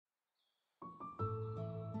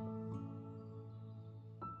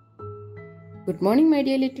Good morning, my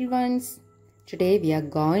dear little ones. Today we are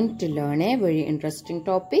going to learn a very interesting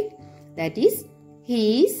topic, that is he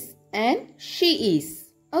is and she is.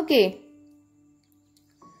 Okay,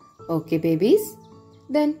 babies.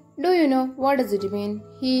 Then do you know what does it mean?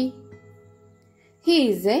 He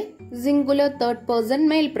is a singular third person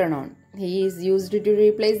male pronoun. He is used to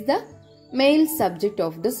replace the male subject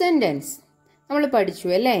of the sentence. നമ്മൾ പഠിച്ചു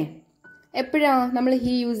അല്ലേ? എപ്പോഴാണ് നമ്മൾ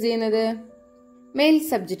he use ചെയ്യുന്നത്? Mail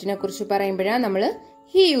സബ്ജക്റ്റിനെ കുറിച്ച് പറയുമ്പോഴാണ് നമ്മൾ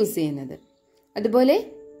he use ചെയ്യുന്നത്. അതുപോലെ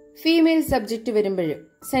ഫീമെയിൽ സബ്ജക്റ്റ് വരുമ്പോൾ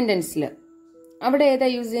സെന്റൻസിൽ അവിടെ ഏതാ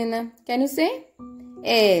യൂസ് ചെയ്യുന്നത്? Can you say?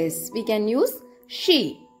 Yes, we can use she.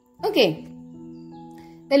 Okay.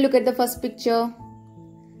 Then look at the first picture.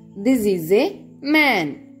 This is a man.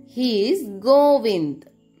 He is Govind.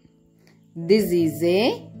 This is a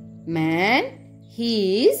man. He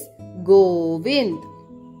is Govind.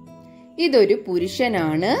 ഇതൊരു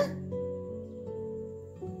പുരുഷനാണ്.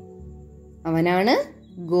 അവനാണ്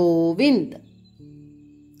Govind.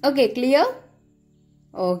 Okay, clear?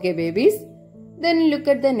 Okay, babies. Then look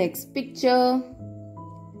at the next picture.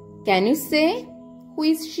 Can you say who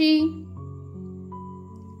is she?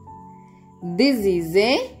 This is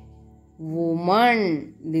a woman.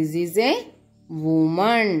 This is a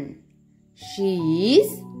woman. She is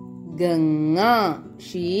Ganga.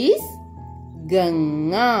 She is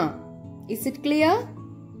Ganga. Is it clear?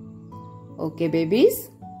 Okay, babies.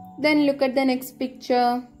 Then look at the next picture.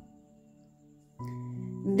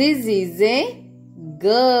 This is a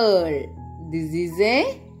girl. This is a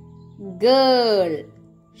girl.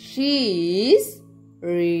 She is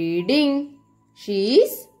reading. She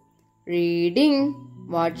is reading.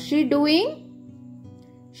 What's she doing?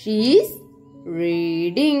 She is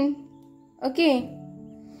reading. Okay.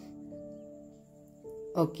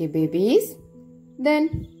 Okay, babies. Then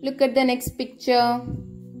look at the next picture.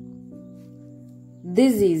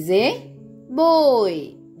 This is a boy.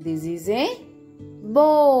 This is a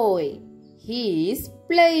boy. He is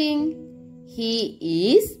playing. He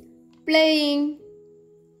is playing.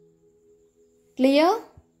 Clear?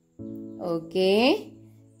 Okay.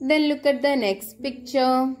 Then look at the next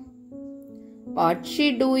picture. What's she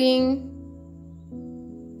doing?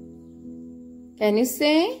 Can you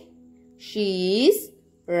say? She is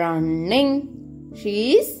running. She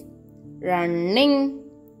is running.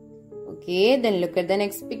 Okay, then look at the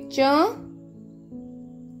next picture.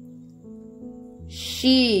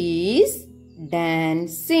 She is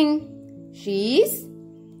dancing. She is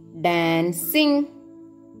dancing.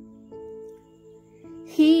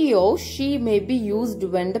 He or she may be used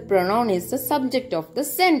when the pronoun is the subject of the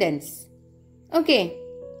sentence. Okay.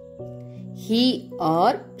 He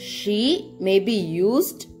or she may be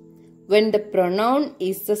used when the pronoun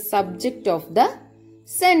is the subject of the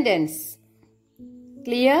sentence.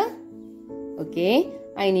 Clear? Okay.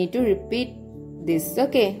 I need to repeat this.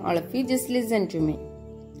 Okay. All of you just listen to me.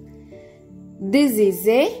 This is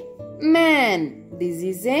a man. This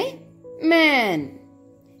is a man.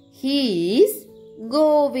 He is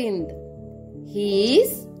Govind. He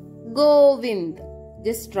is Govind.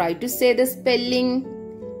 Just try to say the spelling.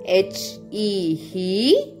 He.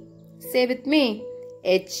 Say with me.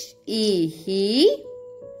 He.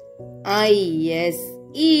 Is.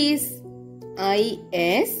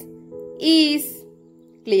 Is.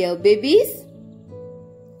 Clear, babies?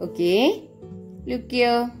 Okay. Look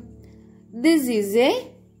here. This is a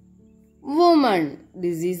woman.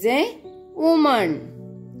 This is a woman.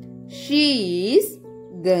 She is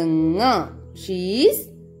Ganga. She is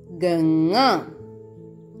Ganga.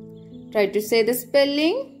 Try to say the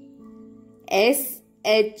spelling.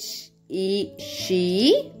 S-H-E,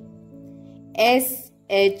 she.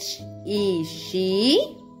 S-H-E, she.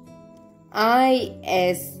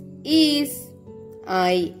 I-S, is.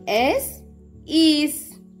 I-S, is.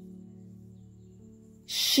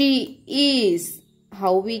 She is.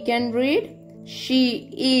 How we can read? She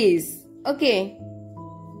is. Okay.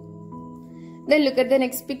 Then look at the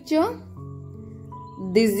next picture.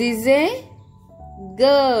 This is a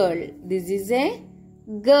girl. This is a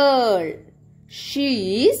girl. She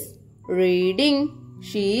is reading.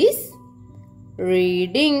 She is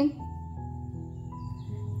reading.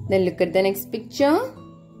 Then look at the next picture.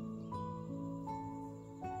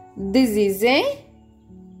 This is a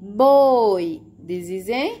boy. This is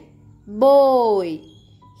a boy.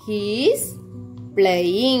 He is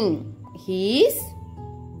playing. He is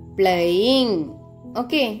playing.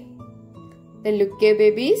 Okay. Then look here,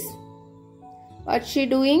 babies. What's she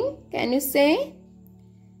doing? Can you say?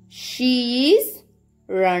 She is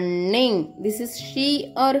running. This is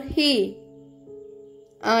she or he?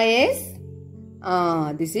 Yes.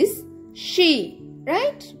 This is she,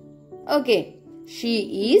 right? Okay. She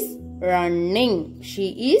is running.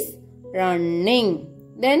 She is running.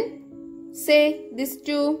 Then say this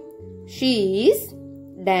too. She is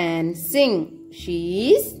dancing.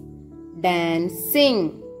 She is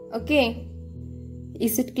dancing. Okay.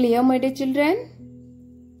 Is it clear, my dear children?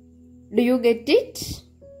 Do you get it?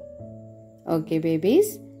 Okay,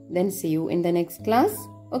 babies. Then see you in the next class.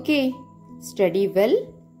 Okay. Study well.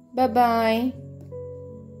 Bye-bye.